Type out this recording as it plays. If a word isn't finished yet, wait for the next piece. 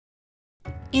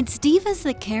It's Divas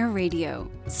That Care Radio.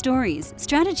 Stories,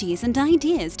 strategies, and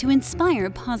ideas to inspire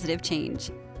positive change.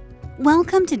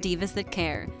 Welcome to Divas That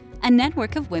Care, a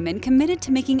network of women committed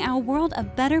to making our world a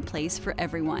better place for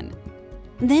everyone.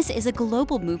 This is a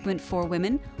global movement for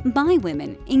women, by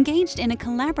women, engaged in a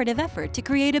collaborative effort to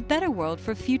create a better world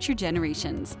for future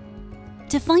generations.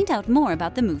 To find out more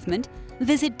about the movement,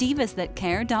 visit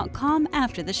divasthatcare.com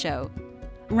after the show.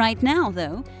 Right now,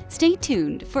 though, stay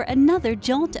tuned for another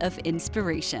jolt of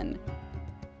inspiration.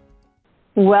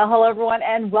 Well, hello, everyone,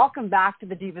 and welcome back to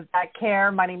the Divas That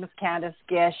Care. My name is Candace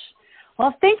Gish.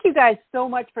 Well, thank you guys so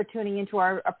much for tuning into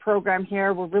our program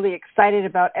here. We're really excited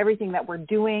about everything that we're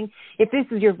doing. If this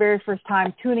is your very first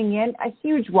time tuning in, a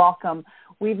huge welcome.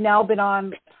 We've now been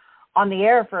on the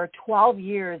air for 12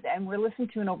 years, and we're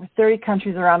listened to in over 30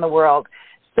 countries around the world.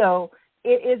 So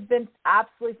it has been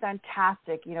absolutely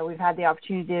fantastic. You know, we've had the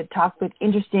opportunity to talk with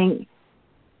interesting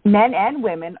men and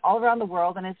women all around the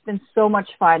world, and it's been so much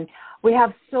fun. We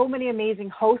have so many amazing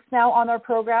hosts now on our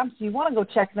program, so you want to go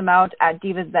check them out at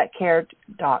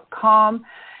divasthatcare.com.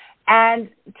 And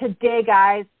today,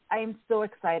 guys, I am so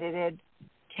excited.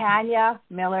 Tanya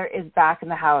Miller is back in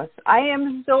the house. I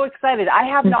am so excited. I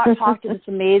have not talked to this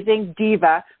amazing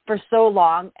diva for so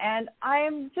long, and I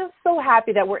am just so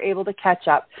happy that we're able to catch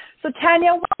up. So,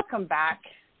 Tanya, welcome back.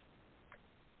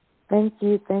 Thank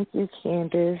you,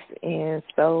 Candace. And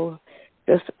so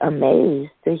just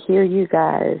amazed to hear you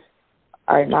guys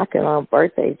are knocking on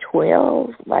birthday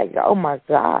 12. Like, oh my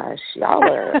gosh, y'all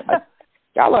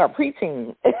are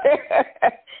preaching.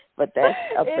 But that's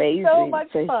amazing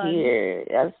to hear.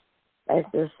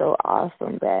 That's just so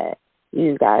awesome that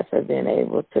you guys have been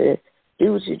able to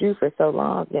do what you do for so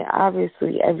long. And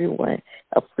obviously everyone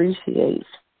appreciates,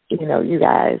 you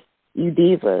guys, you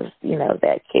divas,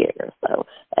 that care. So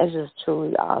that's just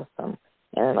truly awesome.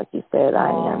 And like you said, I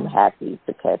am happy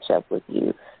to catch up with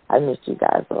you. I miss you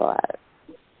guys a lot.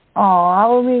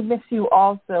 Oh, we miss you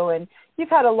also. And you've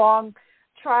had a long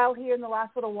trial here in the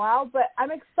last little while, but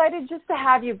I'm excited just to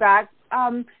have you back.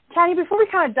 Tanya, before we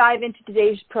kind of dive into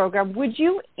today's program, would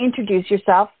you introduce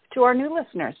yourself to our new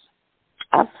listeners?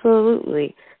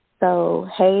 Absolutely. So,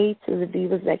 hey to the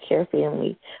Divas That Care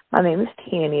family. My name is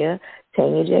Tanya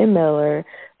J. Miller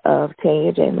of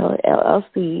Tanya J. Miller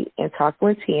LLC and Talk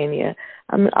with Tanya.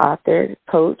 I'm an author,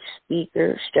 coach,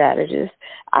 speaker, strategist.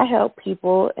 I help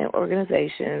people and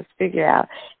organizations figure out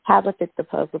how to fit the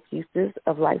puzzle pieces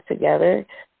of life together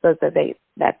so that they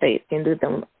can do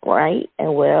them right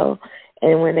and well.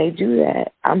 And when they do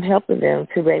that, I'm helping them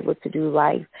to be able to do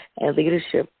life and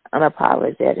leadership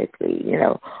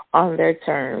unapologetically, on their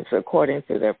terms, according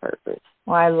to their purpose.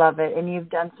 Well, I love it. And you've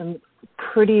done some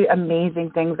pretty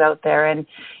amazing things out there. And,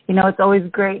 it's always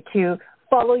great to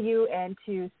follow you and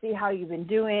to see how you've been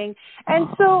doing. And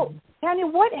so, Tanya,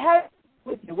 what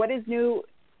is new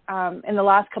in the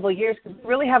last couple of years? Because we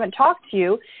really haven't talked to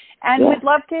you, and we'd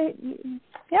love to,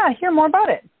 hear more about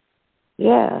it.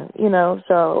 Yeah,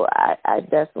 so I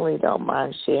definitely don't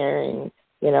mind sharing,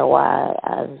 why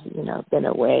I've, been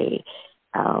away.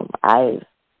 I've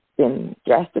been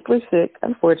drastically sick,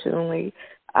 unfortunately.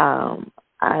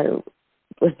 I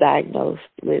was diagnosed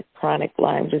with chronic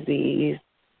Lyme disease,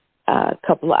 a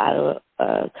couple of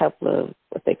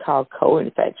what they call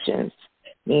co-infections,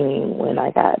 meaning when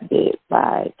I got bit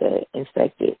by the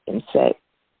infected insect,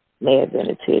 may have been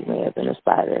a tick, may have been a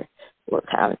spider. We're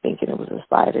kind of thinking it was a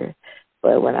spider.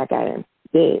 But when I got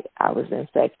bit, I was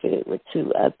infected with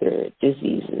 2 other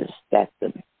diseases that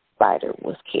the spider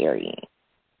was carrying.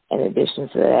 In addition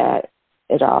to that,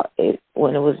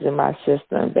 when it was in my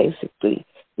system, basically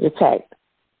it attacked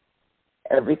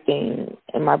everything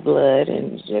in my blood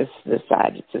and just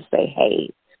decided to say, hey,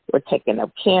 we're taking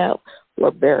up camp.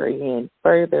 We're burying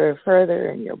further and further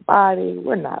in your body.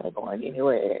 We're not going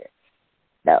anywhere.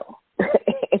 No.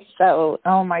 So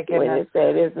oh my goodness. When it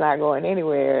said it's not going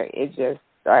anywhere, it just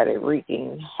started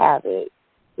wreaking havoc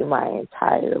in my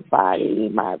entire body,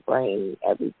 my brain,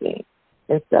 everything.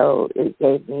 And so it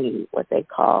gave me what they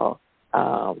call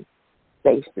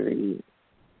stage 3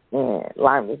 and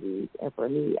Lyme disease. And for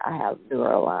me, I have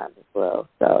neuro Lyme as well.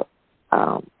 So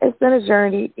it's been a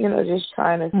journey, just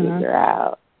trying to figure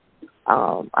out,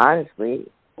 honestly,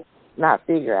 not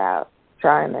figure out,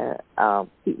 trying to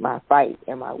keep my fight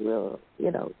and my will,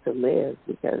 to live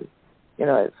because,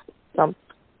 at some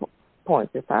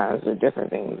points in times with different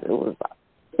things, it was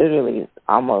literally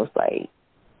almost like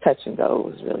touch and go. It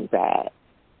was really bad.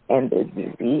 And the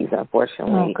disease,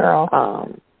 unfortunately,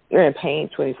 you're in pain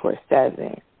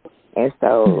 24/7. And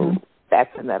so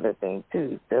that's another thing,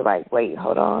 too. They're like, wait,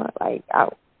 hold on. Like,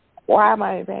 why am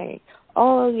I in pain?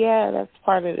 Oh, yeah, that's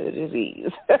part of the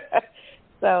disease.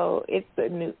 So it's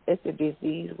a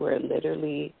disease where it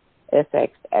literally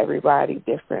affects everybody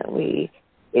differently.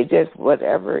 It just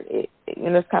whatever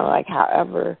it's kind of like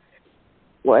however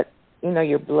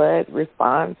your blood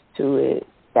responds to it.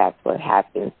 That's what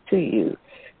happens to you.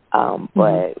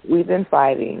 But we've been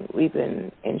fighting. We've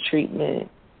been in treatment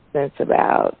since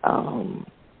about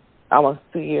almost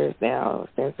 2 years now,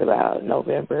 since about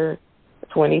November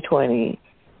 2020.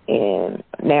 And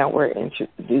now we're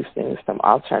introducing some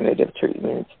alternative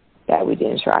treatments that we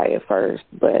didn't try at first.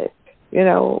 But,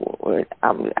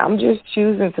 I'm just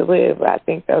choosing to live. I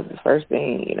think that was the first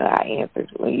thing, I answered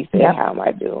when you said, how am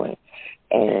I doing?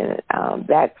 And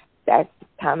that's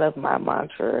kind of my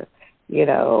mantra,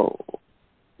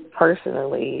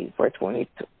 personally for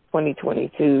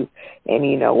 2022.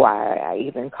 And why I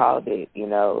even called it,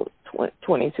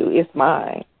 22. It's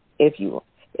mine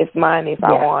it's mine if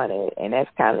I want it. And that's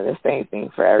kind of the same thing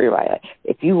for everybody. Like,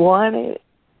 if you want it,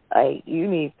 you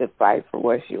need to fight for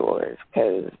what's yours,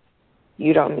 because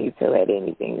you don't need to let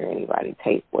anything or anybody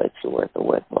take what's yours or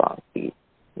what belongs to you.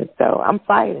 And so I'm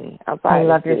fighting. I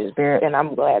love your spirit. And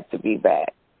I'm glad to be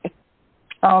back.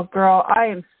 Oh, girl, I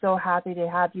am so happy to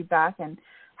have you back and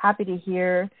happy to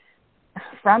hear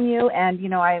from you. And,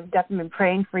 I've definitely been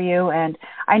praying for you. And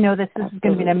I know this is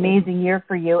going to be an amazing year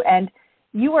for you. And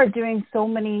you are doing so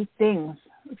many things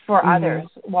for others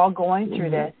while going through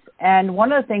this. And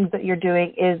one of the things that you're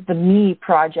doing is the Me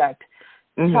Project.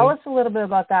 Tell us a little bit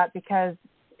about that, because,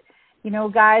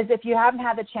 guys, if you haven't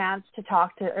had the chance to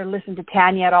talk to or listen to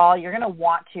Tanya at all, you're going to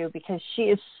want to, because she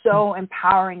is so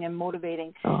empowering and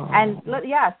motivating. And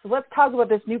so let's talk about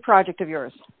this new project of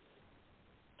yours.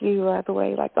 You right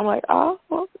away, I'm like, oh,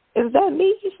 well, is that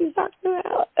me she's talking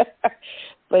about?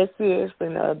 But seriously,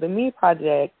 no, the Me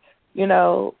Project,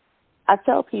 I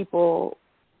tell people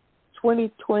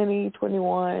 2020,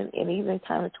 21, and even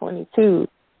kind of 22,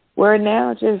 we're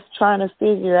now just trying to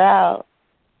figure out,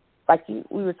 like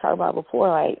we were talking about before,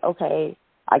 okay,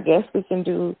 I guess we can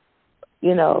do,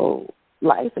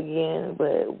 life again,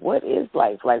 but what is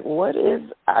life? What is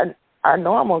our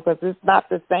normal? Because it's not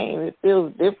the same. It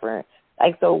feels different.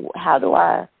 So how do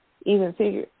I even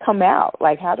come out?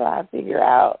 How do I figure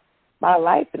out my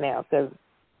life now? Because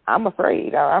I'm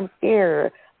afraid, or I'm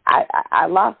scared. I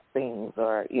lost things,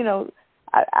 or,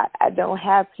 I don't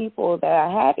have people that I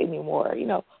had anymore,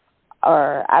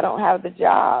 or I don't have the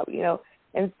job,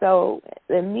 And so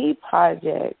the Me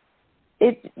Project,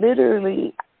 it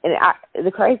literally, and the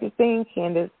crazy thing,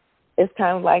 Candace, is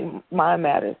kind of like Mind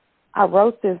Matters. I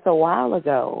wrote this a while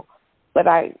ago, but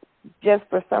just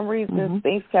for some reason,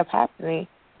 things kept happening,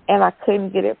 and I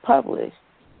couldn't get it published.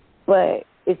 But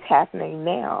it's happening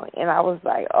now. And I was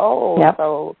like,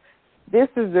 so this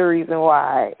is the reason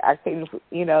why I couldn't,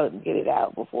 get it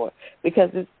out before. Because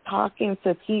it's talking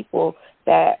to people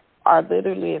that are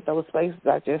literally at those places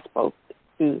I just spoke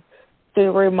to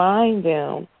remind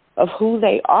them of who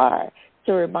they are,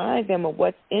 to remind them of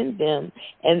what's in them,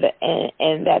 and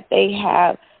that they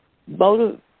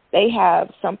have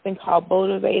something called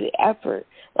motivated effort.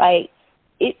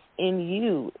 It's in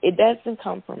you. It doesn't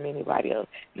come from anybody else.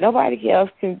 Nobody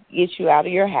else can get you out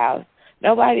of your house.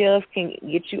 Nobody else can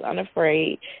get you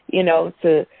unafraid,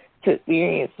 to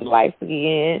experience life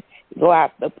again, go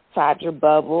outside your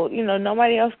bubble.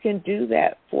 Nobody else can do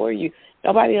that for you.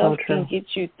 Nobody else can get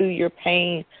you through your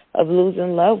pain of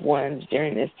losing loved ones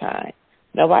during this time.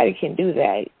 Nobody can do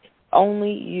that.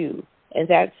 Only you. And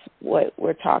that's what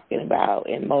we're talking about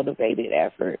in motivated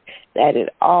effort, that it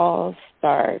all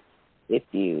starts with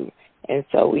you. And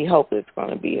so we hope it's going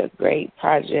to be a great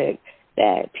project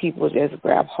that people just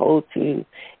grab hold to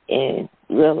and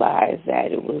realize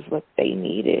that it was what they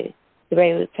needed to be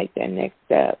able to take that next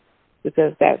step,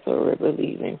 because that's what we're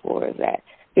believing for, is that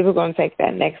people are going to take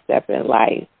that next step in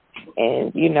life.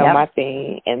 And, my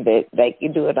thing, and that they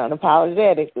can do it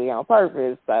unapologetically on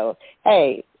purpose. So,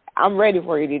 hey, I'm ready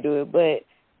for you to do it, but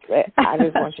I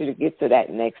just want you to get to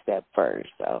that next step first.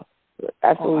 So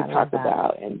that's what we talked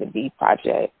about in the Me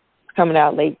Project. Coming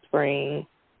out late spring.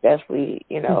 Definitely,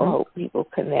 hope people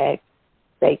stay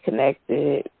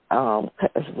connected.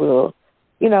 Because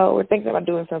we're thinking about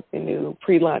doing something new,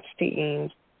 pre-launch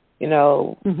teams,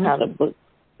 kind of book,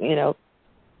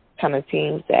 kind of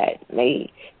teams that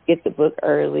may get the book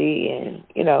early and,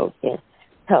 can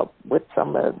help with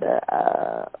some of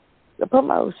the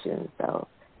promotion. So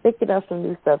thinking of some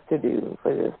new stuff to do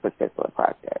for this particular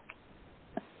project.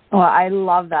 Well, I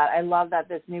love that. I love that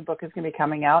this new book is going to be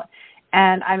coming out.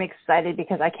 And I'm excited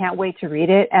because I can't wait to read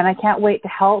it, and I can't wait to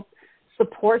help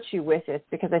support you with it,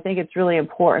 because I think it's really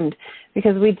important,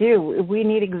 because we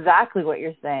need exactly what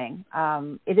you're saying.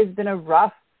 It has been a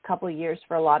rough couple of years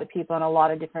for a lot of people in a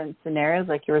lot of different scenarios,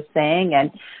 like you were saying,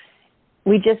 and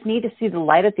we just need to see the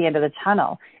light at the end of the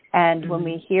tunnel. And when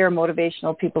we hear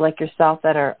motivational people like yourself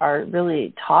that are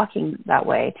really talking that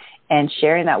way and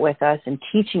sharing that with us and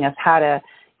teaching us how to,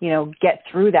 get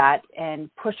through that and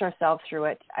push ourselves through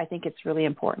it, I think it's really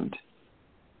important.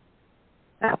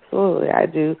 Absolutely. I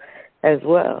do as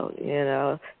well,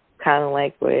 kind of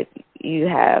like what you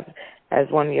have as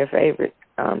one of your favorite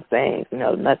sayings,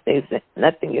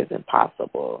 nothing is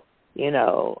impossible,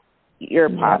 you're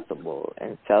possible.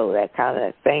 And so that kind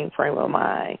of same frame of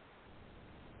mind,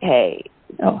 hey,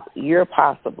 you're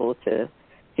possible to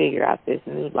figure out this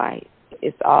new life.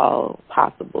 It's all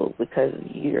possible because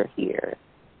you're here.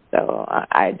 So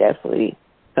I definitely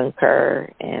concur,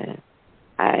 and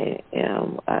I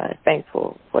am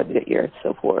thankful for your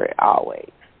support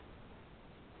always.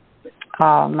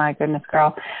 Oh, my goodness,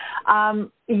 girl. So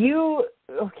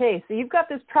you've got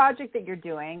this project that you're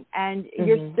doing, and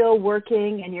you're still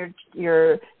working, and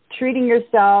you're treating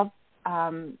yourself.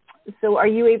 So are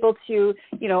you able to,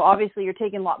 obviously you're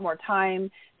taking a lot more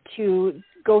time to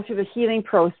go through the healing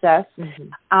process.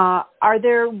 Are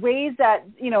there ways that,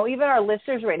 even our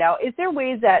listeners right now, is there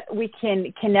ways that we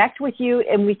can connect with you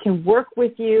and we can work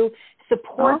with you,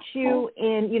 support you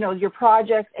in, your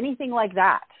projects, anything like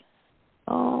that?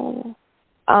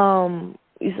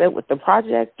 You said with the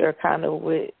project or kind of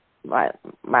with my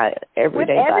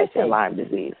everyday life and Lyme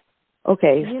disease?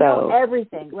 Okay,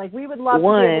 everything. Like, we would love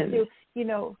to be able to,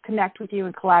 connect with you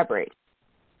and collaborate.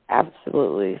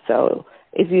 Absolutely. So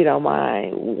if you don't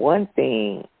mind, one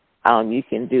thing you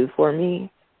can do for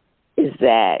me is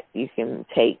that you can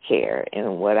take care.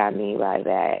 And what I mean by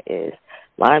that is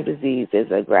Lyme disease is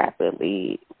a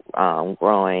rapidly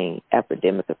growing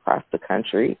epidemic across the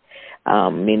country.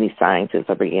 Many scientists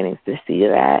are beginning to see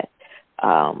that.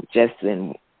 Just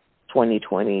in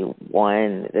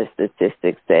 2021, the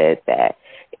statistics said that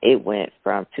it went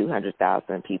from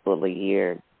 200,000 people a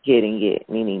year getting it,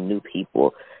 meaning new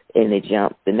people, and it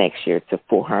jumped the next year to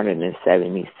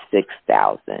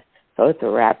 476,000. So it's a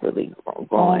rapidly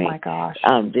growing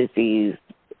disease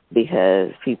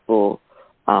because people,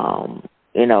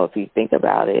 if you think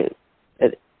about it,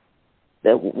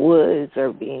 the woods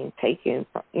are being taken,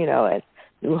 as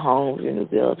new homes or new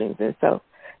buildings, and so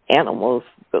animals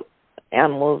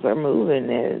are moving,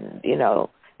 and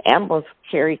animals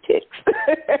carry ticks,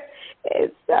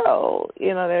 and so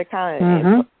they're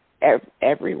kind of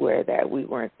everywhere that we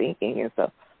weren't thinking. And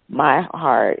so my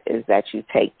heart is that you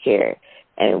take care,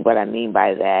 and what I mean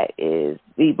by that is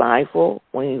be mindful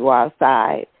when you go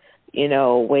outside.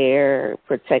 Wear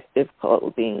protective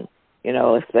clothing.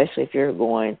 Especially if you're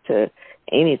going to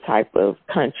any type of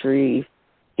country,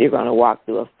 you're going to walk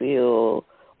through a field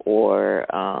or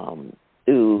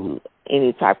through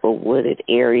any type of wooded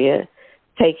area.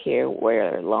 Take care,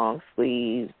 wear long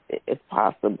sleeves if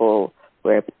possible,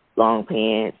 wear long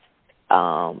pants,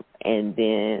 and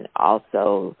then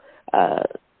also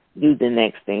do the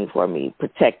next thing for me,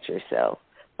 protect yourself.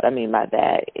 What I mean by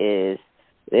that is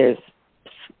there's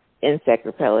insect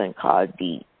repellent called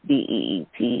DEET,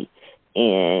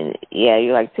 and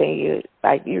you're like saying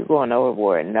you're going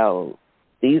overboard. No,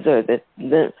 these are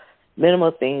the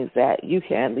minimal things that you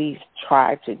can at least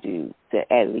try to do to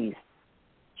at least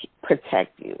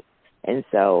protect you. And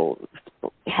so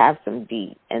have some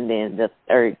DEET. And then the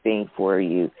third thing for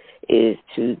you is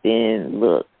to then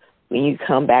look when you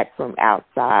come back from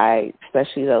outside,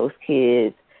 especially those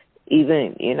kids,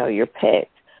 even your pets.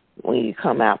 When you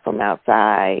come out from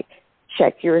outside,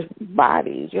 check your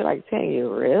bodies. You're like, saying,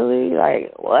 you really?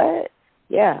 Like, what?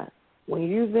 Yeah. When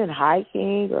you've been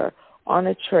hiking or on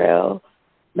a trail,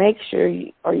 make sure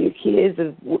your kids,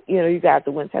 you got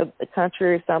to went to the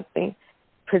country or something,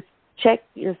 check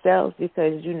yourselves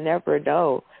because you never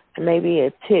know. Maybe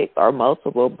a tick or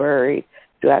multiple buried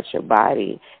throughout your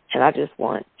body. And I just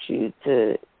want you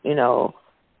to,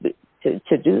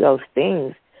 to do those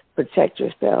things, protect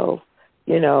yourself,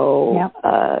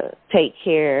 take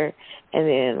care. And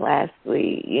then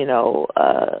lastly,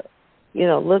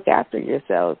 look after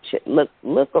yourself. Look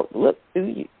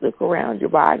around your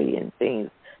body and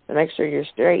things to make sure you're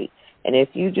straight. And if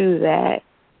you do that,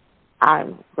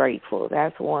 I'm grateful.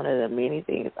 That's one of the many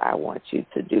things I want you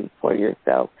to do for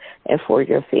yourself and for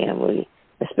your family,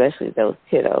 especially those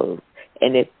kiddos.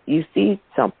 And if you see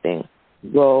something,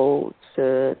 go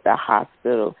to the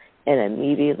hospital and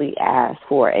immediately ask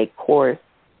for a course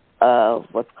of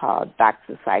what's called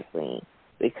doxycycline,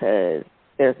 because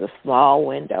there's a small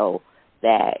window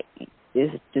that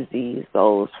this disease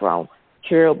goes from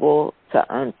curable to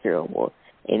uncurable.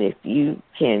 And if you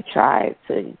can try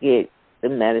to get the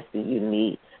medicine you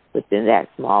need within that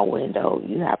small window,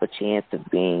 you have a chance of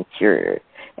being cured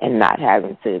and not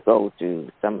having to go through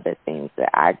some of the things that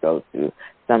I go through,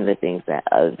 some of the things that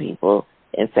other people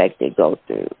infected go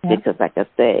through. Yeah. Because, like I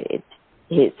said, it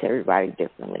hits everybody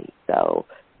differently. So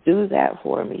do that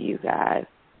for me, you guys.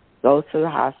 Go to the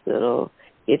hospital,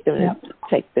 get them to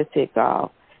take the tick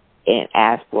off, and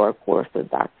ask for a course of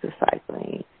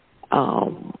doxycycline.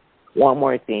 One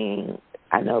more thing,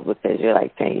 I know because you're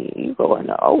like saying you go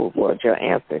into overboard your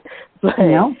answer, but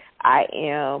I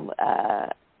am,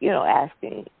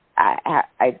 asking.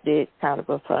 I did kind of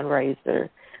a fundraiser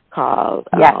called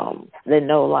the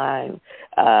No Lyme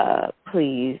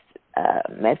Please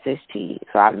message tee.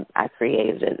 So I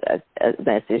created a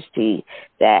message tee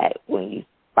that when you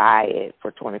buy it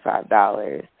for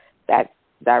 $25, that's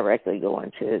directly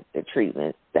going to the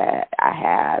treatments that I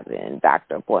have and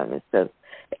doctor appointments. So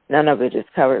none of it is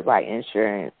covered by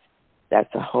insurance.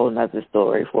 That's a whole nother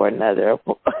story for another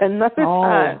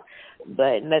time.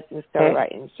 But nothing's covered by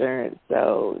insurance.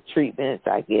 So treatments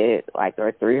I get are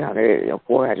 $300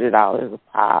 or $400 a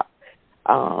pop.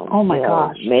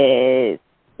 Gosh. Meds,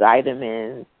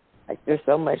 vitamins. There's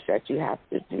so much that you have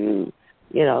to do,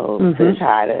 to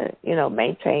try to,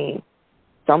 maintain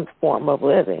some form of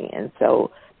living. And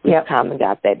so we've kind of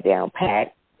got that down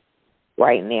pat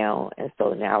right now. And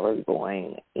so now we're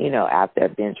going, out there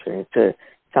venturing to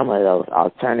some of those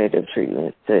alternative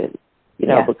treatments to,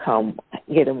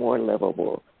 get a more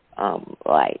livable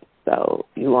life. So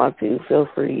if you want to, feel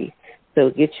free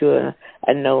to get you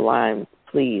a No Lyme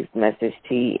Please message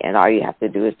tee, and all you have to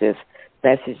do is just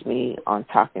message me on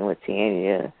Talking with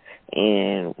Tanya,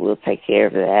 and we'll take care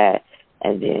of that.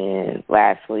 And then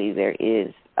lastly, there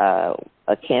is a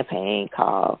campaign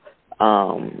called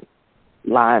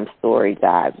Lyme Story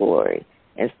Die Glory.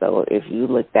 And so if you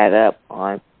look that up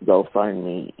on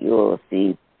GoFundMe, you'll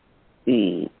see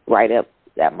the write-up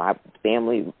that my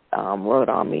family wrote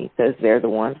on me, because they're the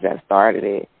ones that started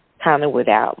it kind of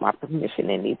without my permission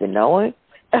and even knowing.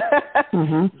 But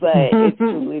it's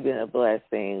truly been a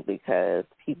blessing because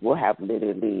people have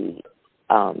literally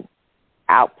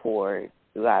outpoured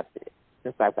throughout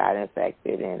since I got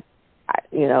infected. And,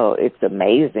 it's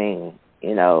amazing,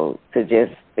 to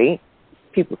just think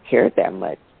people care that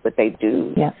much, but they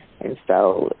do. Yeah. And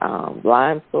so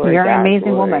Lyme Story. You're an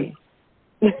amazing woman.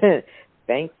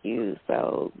 Thank you.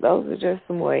 So those are just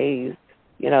some ways,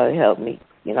 to help me,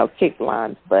 kick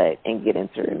Lyme's butt and get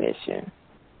into remission.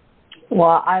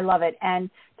 Well, I love it. And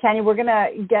Tanya,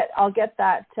 I'll get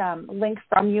that link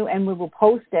from you, and we will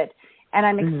post it. And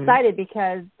I'm excited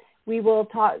because we'll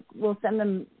send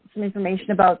them some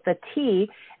information about the tea,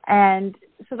 and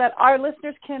so that our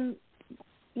listeners can,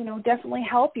 definitely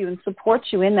help you and support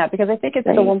you in that, because I think it's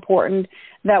so important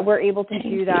that we're able to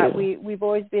do that. We've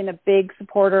always been a big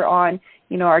supporter on,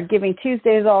 our Giving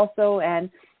Tuesdays also, and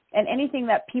anything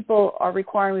that people are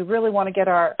requiring. We really want to get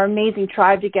our amazing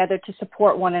tribe together to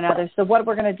support one another. So what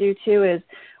we're going to do too is,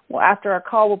 after our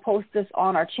call, we'll post this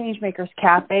on our Changemakers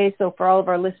Cafe. So for all of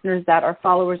our listeners that are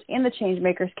followers in the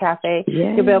Changemakers Cafe,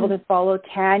 you'll be able to follow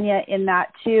Tanya in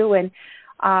that too. And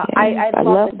I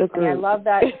love the group. I love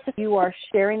that you are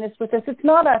sharing this with us. It's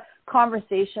not a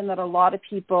conversation that a lot of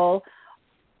people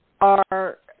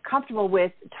are comfortable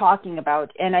with talking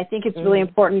about, and I think it's really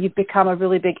important. You've become a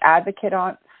really big advocate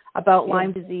about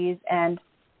Lyme disease, and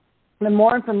the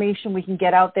more information we can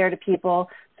get out there to people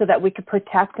so that we can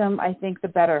protect them, I think the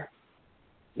better.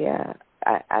 Yeah,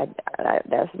 I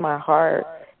that's my heart.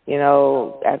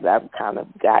 As I've kind of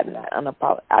gotten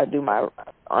I do my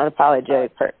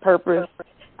unapologetic purpose.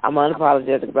 I'm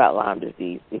unapologetic about Lyme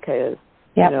disease because,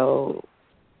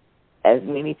 as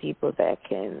many people that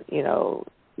can,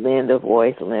 lend a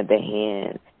voice, lend a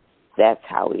hand, that's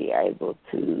how we are able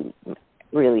to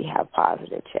really have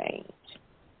positive change.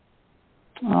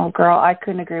 Oh, girl, I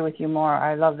couldn't agree with you more.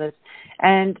 I love this.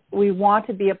 And we want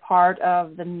to be a part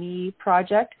of the Me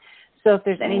Project. So if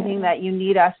there's anything that you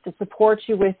need us to support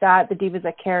you with that, the Divas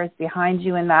That Care is behind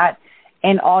you in that,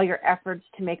 and all your efforts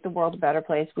to make the world a better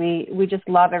place. We just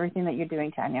love everything that you're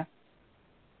doing, Tanya.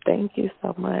 Thank you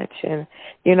so much. And,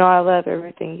 I love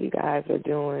everything you guys are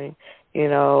doing,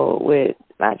 with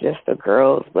not just the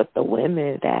girls, but the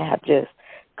women that have just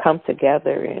come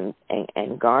together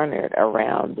and garnered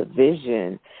around the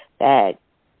vision that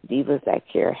Divas That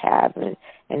Care have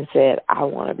and said, I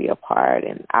want to be a part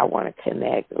and I want to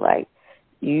connect.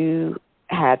 You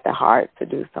had the heart to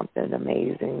do something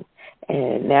amazing,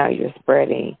 and now you're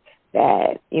spreading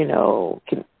that,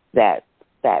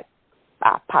 that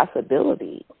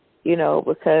possibility,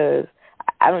 because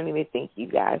I don't even think you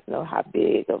guys know how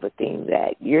big of a thing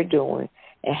that you're doing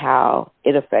and how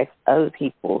it affects other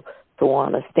people to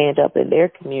want to stand up in their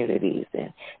communities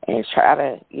and try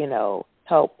to, you know,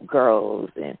 help girls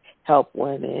and help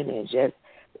women and just,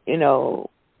 you know,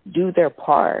 do their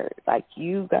part. Like,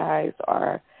 you guys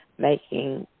are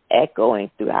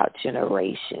echoing throughout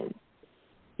generations.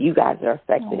 You guys are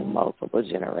affecting multiple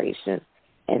generations,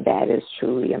 and that is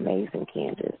truly amazing,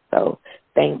 Candace. So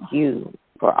thank you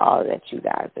for all that you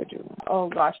guys are doing. Oh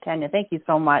gosh, Tanya, thank you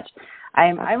so much.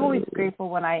 I'm always grateful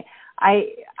when I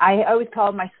always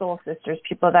call my soul sisters,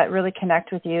 people that really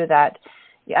connect with you, that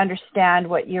you understand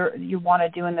what you want to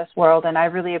do in this world, and I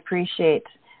really appreciate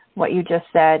what you just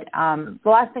said. The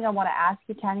last thing I want to ask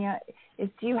you, Tanya, is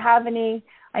do you have any,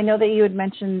 I know that you had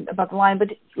mentioned about the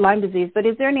Lyme disease, but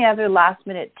is there any other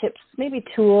last-minute tips, maybe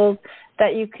tools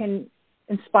that you can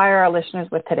inspire our listeners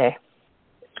with today?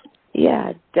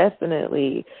 Yeah,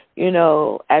 definitely. You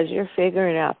know, as you're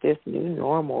figuring out this new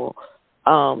normal,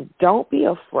 don't be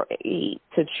afraid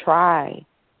to try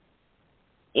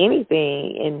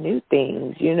anything and new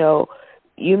things. You know,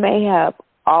 you may have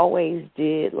always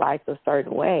did life a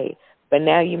certain way, but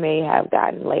now you may have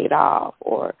gotten laid off,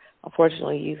 or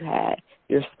unfortunately you've had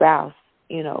your spouse,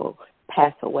 you know,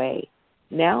 pass away.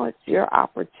 Now it's your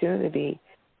opportunity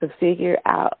to figure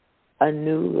out a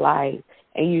new life,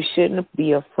 and you shouldn't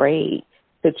be afraid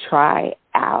to try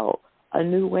out a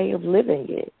new way of living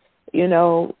it. You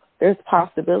know, there's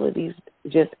possibilities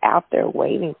just out there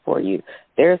waiting for you.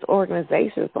 There's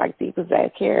organizations like Divas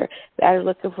That Care that are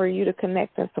looking for you to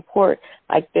connect and support.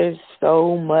 Like, there's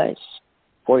so much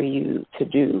for you to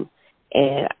do.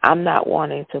 And I'm not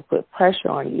wanting to put pressure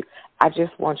on you. I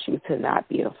just want you to not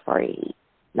be afraid.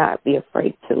 Not be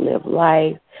afraid to live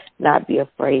life. Not be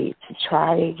afraid to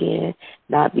try again.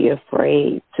 Not be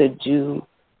afraid to do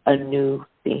a new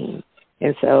thing.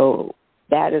 And so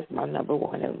that is my number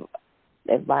one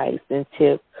advice and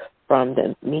tip from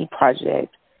the Me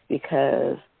Project,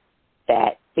 because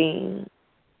that thing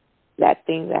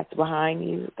that's behind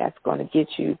you, that's going to get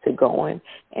you to going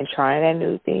and trying that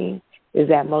new thing, is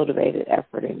that motivated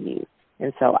effort in you.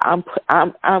 And so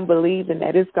I'm believing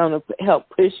that it's going to help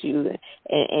push you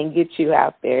and get you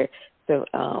out there to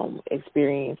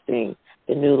experiencing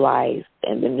the new life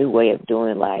and the new way of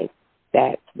doing life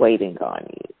that's waiting on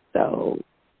you. So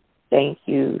thank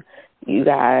you, you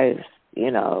guys. You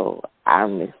know,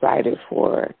 I'm excited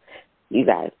for you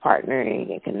guys partnering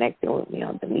and connecting with me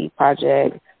on the Me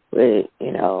Project, with,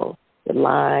 you know, the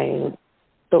Lyme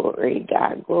Story,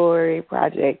 God Glory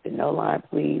Project, the No Lyme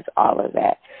Please, all of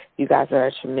that. You guys are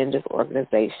a tremendous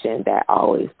organization that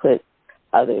always puts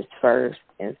others first.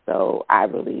 And so I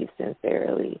believe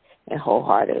sincerely and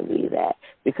wholeheartedly that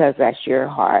because that's your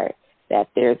heart, that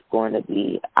there's going to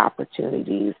be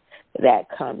opportunities that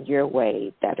come your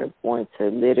way that are going to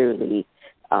literally,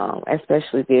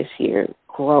 especially this year,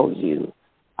 grow you,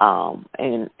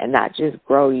 and not just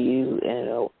grow you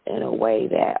in a way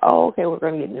that, oh, okay, we're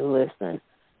going to get new listeners.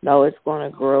 No, it's going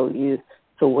to grow you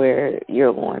to where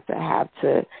you're going to have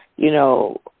to, you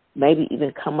know, maybe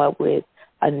even come up with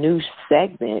a new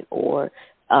segment or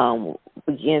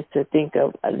begin to think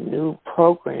of a new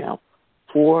program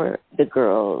for the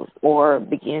girls, or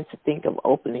begin to think of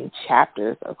opening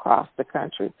chapters across the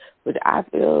country, which I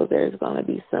feel there's going to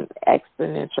be some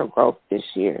exponential growth this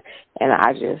year. And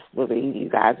I just believe you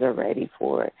guys are ready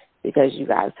for it, because you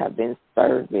guys have been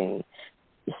serving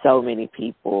so many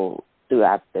people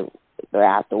throughout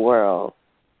the world,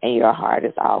 and your heart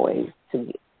is always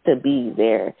to be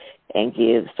there and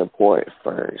give support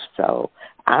first. So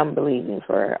I'm believing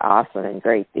for awesome and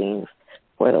great things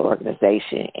for the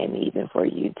organization, and even for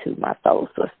you too, my soul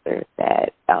sister,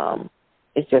 that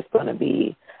it's just going to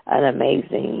be an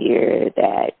amazing year.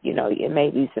 That, you know, it may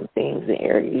be some things and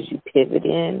areas you pivot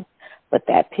in, but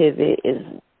that pivot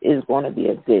is going to be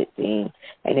a good thing,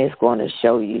 and it's going to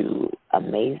show you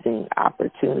amazing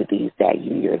opportunities that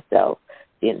you yourself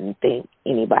didn't think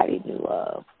anybody knew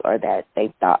of, or that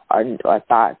they thought or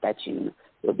thought that you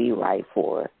would be right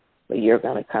for. But you're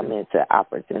going to come into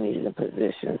opportunities and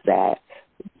positions that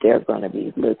they're going to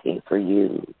be looking for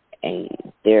you, and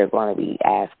they're going to be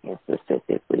asking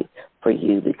specifically for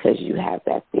you because you have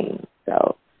that thing.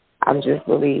 So I'm just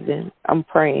believing, I'm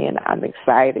praying, I'm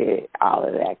excited, all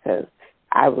of that, because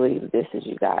I believe this is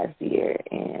you guys' year,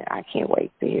 and I can't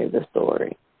wait to hear the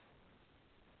story.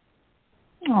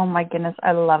 Oh, my goodness.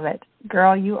 I love it.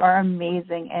 Girl, you are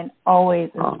amazing and always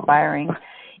inspiring.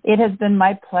 It has been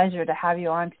my pleasure to have you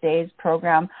on today's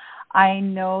program. I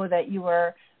know that you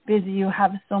are busy. You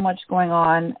have so much going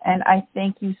on, and I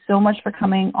thank you so much for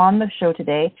coming on the show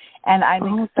today. And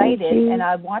I'm excited, and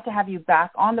I want to have you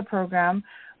back on the program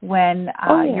when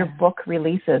your book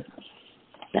releases.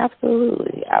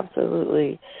 Absolutely.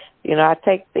 I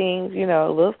take things, a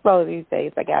little slow these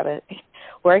days. I got to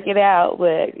work it out.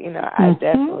 But, I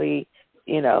definitely,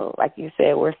 like you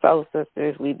said, we're soul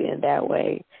sisters. We've been that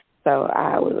way. So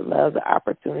I would love the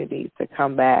opportunity to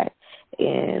come back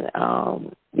and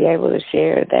be able to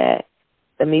share that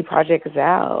the Me Project is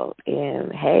out.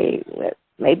 And, hey,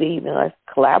 maybe even let's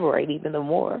collaborate even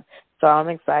more. So I'm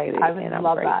excited. I would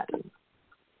love that.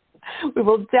 We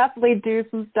will definitely do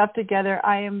some stuff together.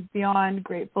 I am beyond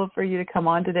grateful for you to come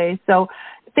on today. So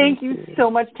thank you so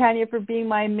much, Tanya, for being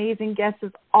my amazing guest as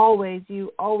always.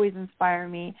 You always inspire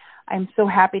me. I'm so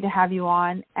happy to have you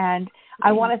on. And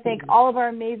I want to thank all of our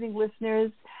amazing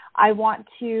listeners. I want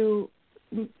to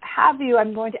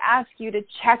I'm going to ask you to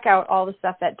check out all the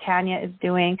stuff that Tanya is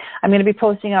doing. I'm going to be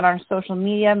posting it on our social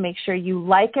media. Make sure you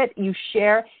like it, you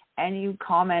share, and you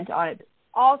comment on it.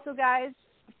 Also, guys,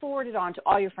 forward it on to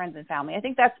all your friends and family. I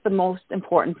think that's the most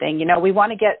important thing. We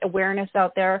want to get awareness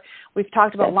out there. We've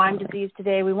talked about Lyme disease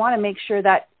today. We want to make sure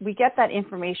that we get that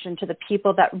information to the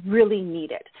people that really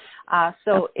need it.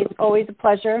 So it's always a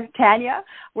pleasure. Tanya,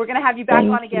 we're going to have you back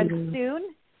on again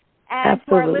soon. And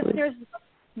to our listeners,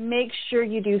 make sure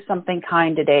you do something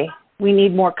kind today. We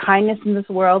need more kindness in this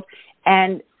world,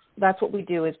 and that's what we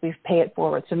do is we pay it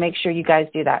forward. So make sure you guys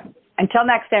do that. Until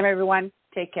next time, everyone,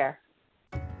 take care.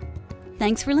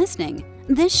 Thanks for listening.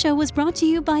 This show was brought to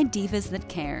you by Divas That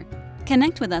Care.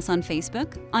 Connect with us on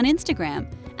Facebook, on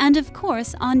Instagram, and of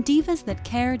course on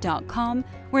divasthatcare.com,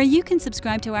 where you can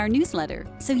subscribe to our newsletter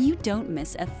so you don't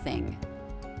miss a thing.